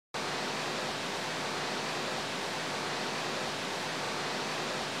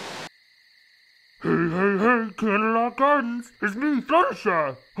Hey, Candlelight Gardens, it's me,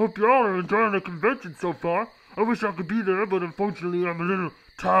 Fluttershy. Hope y'all are enjoying the convention so far. I wish I could be there, but unfortunately I'm a little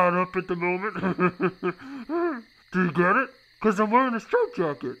tied up at the moment. Do you get it? 'Cause I'm wearing a striped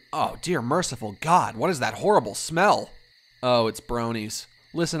jacket. Oh, dear merciful God, what is that horrible smell? Oh, it's bronies.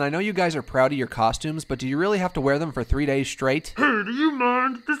 Listen, I know you guys are proud of your costumes, but do you really have to wear them for 3 days straight? Hey, do you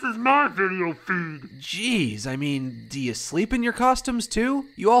mind? This is my video feed. Jeez, I mean, do you sleep in your costumes too?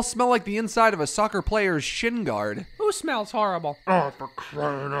 You all smell like the inside of a soccer player's shin guard. Who smells horrible? Oh, for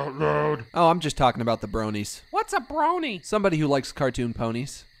crying out loud. Oh, I'm just talking about the bronies. What's a brony? Somebody who likes cartoon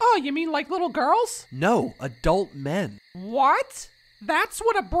ponies. Oh, you mean like little girls? No, adult men. What? That's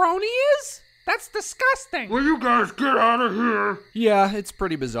what a brony is? That's disgusting. Will you guys get out of here? Yeah, it's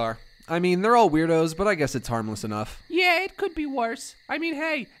pretty bizarre. I mean, they're all weirdos, but I guess it's harmless enough. Yeah, it could be worse. I mean,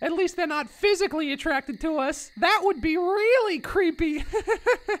 hey, at least they're not physically attracted to us. That would be really creepy.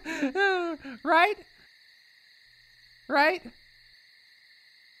 Right? Right?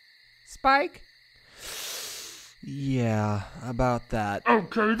 Spike? Yeah, about that.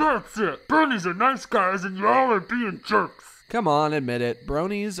 Okay, that's it. Bronies are nice guys and y'all are being jerks. Come on, admit it.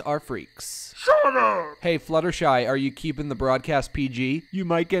 Bronies are freaks. Shut up! Hey, Fluttershy, are you keeping the broadcast PG? You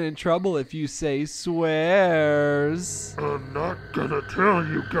might get in trouble if you say swears. I'm not gonna tell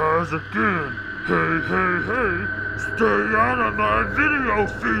you guys again. Hey, stay out of my video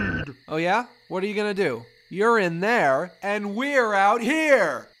feed. Oh yeah? What are you gonna do? You're in there, and we're out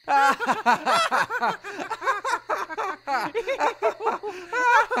here! Oh,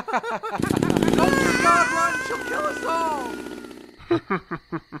 God, run! She'll kill us all!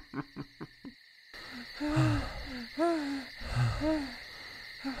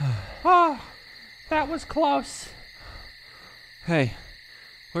 Oh, that was close. Hey,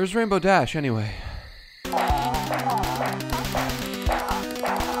 where's Rainbow Dash anyway?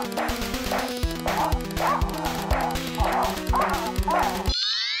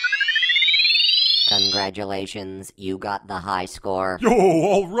 Congratulations, you got the high score. Yo,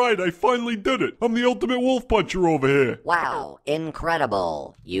 alright, I finally did it. I'm the ultimate wolf puncher over here. Wow,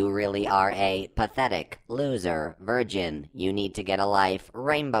 incredible. You really are a pathetic loser, virgin. You need to get a life,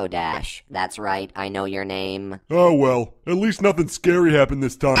 Rainbow Dash. That's right, I know your name. Oh well, at least nothing scary happened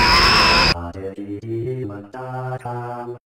this time.